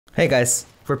Hey guys,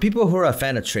 for people who are a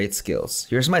fan of trade skills,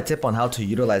 here's my tip on how to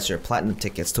utilize your platinum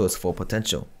tickets to its full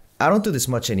potential. I don't do this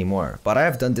much anymore, but I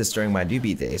have done this during my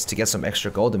newbie days to get some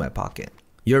extra gold in my pocket.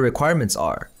 Your requirements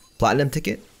are platinum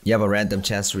ticket. You have a random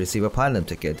chance to receive a platinum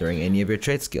ticket during any of your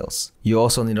trade skills. You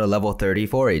also need a level 30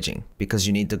 foraging because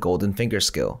you need the golden finger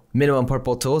skill. Minimum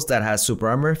purple tools that has super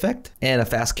armor effect, and a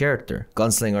fast character.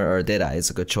 Gunslinger or Deadeye is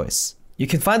a good choice. You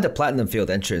can find the platinum field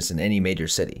entrance in any major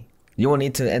city. You will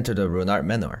need to enter the Runart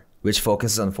Menor, which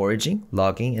focuses on foraging,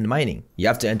 logging, and mining. You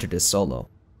have to enter this solo.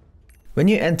 When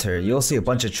you enter, you'll see a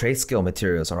bunch of trade skill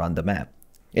materials around the map.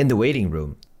 In the waiting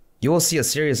room, you will see a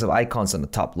series of icons on the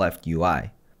top left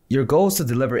UI. Your goal is to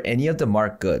deliver any of the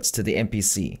marked goods to the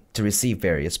NPC to receive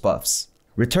various buffs.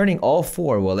 Returning all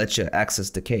 4 will let you access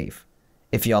the cave.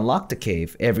 If you unlock the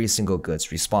cave, every single goods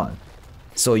respawn.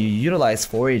 So you utilize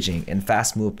foraging and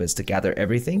fast movements to gather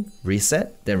everything,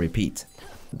 reset, then repeat.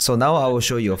 So now I will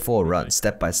show you a full run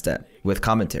step by step with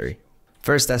commentary.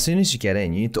 First, as soon as you get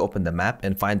in, you need to open the map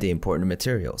and find the important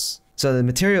materials. So the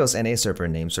materials NA server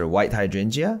names are White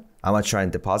Hydrangea,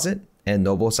 Amatryne Deposit, and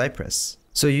Noble Cypress.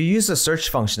 So you use the search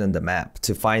function in the map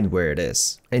to find where it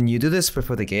is. And you do this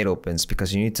before the gate opens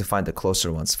because you need to find the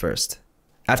closer ones first.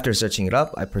 After searching it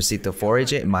up, I proceed to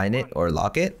forage it, mine it, or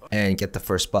lock it, and get the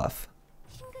first buff.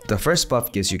 The first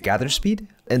buff gives you gather speed,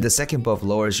 and the second buff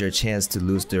lowers your chance to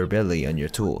lose durability on your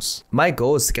tools. My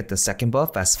goal is to get the second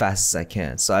buff as fast as I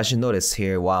can, so as you notice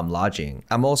here while I'm lodging,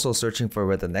 I'm also searching for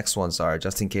where the next ones are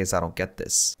just in case I don't get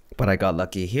this. But I got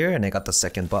lucky here and I got the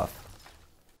second buff.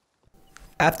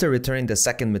 After returning the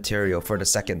second material for the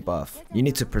second buff, you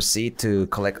need to proceed to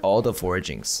collect all the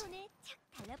foragings.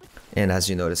 And as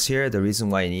you notice here, the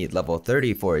reason why you need level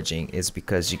 30 foraging is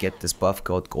because you get this buff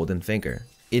called Golden Finger.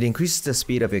 It increases the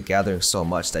speed of your gathering so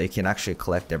much that you can actually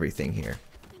collect everything here.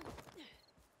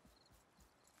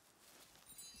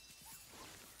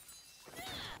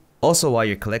 Also, while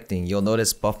you're collecting, you'll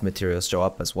notice buff materials show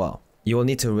up as well. You will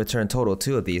need to return total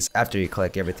 2 of these after you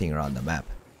collect everything around the map.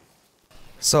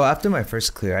 So after my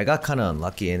first clear, I got kinda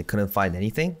unlucky and couldn't find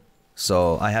anything.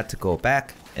 So I had to go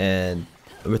back and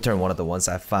return one of the ones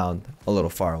I found a little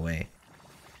far away.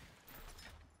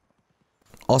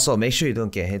 Also, make sure you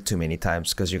don't get hit too many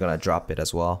times because you're gonna drop it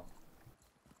as well.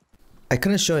 I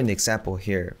couldn't show you an example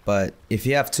here, but if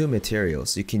you have 2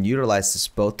 materials, you can utilize this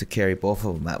boat to carry both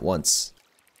of them at once.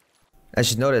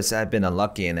 As you notice, I've been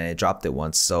unlucky and I dropped it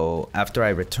once, so after I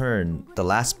return the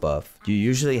last buff, you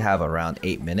usually have around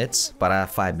 8 minutes, but I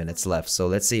have 5 minutes left, so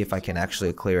let's see if I can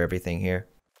actually clear everything here.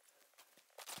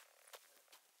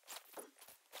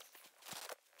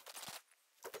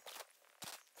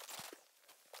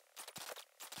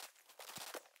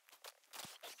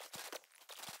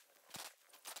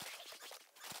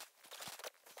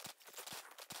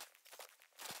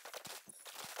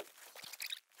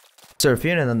 So if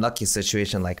you're in an unlucky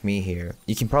situation like me here,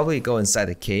 you can probably go inside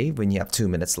a cave when you have 2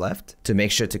 minutes left to make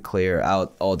sure to clear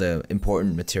out all the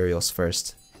important materials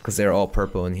first, because they're all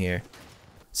purple in here.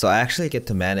 So I actually get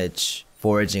to manage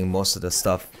foraging most of the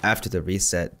stuff after the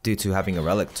reset due to having a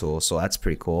relic tool, so that's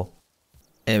pretty cool.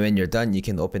 And when you're done, you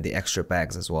can open the extra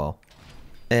bags as well.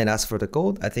 And as for the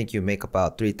gold, I think you make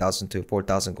about 3,000 to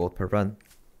 4,000 gold per run.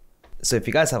 So if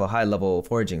you guys have a high level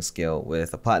foraging skill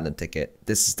with a platinum ticket,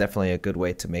 this is definitely a good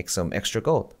way to make some extra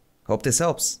gold. Hope this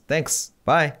helps. Thanks.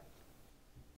 Bye.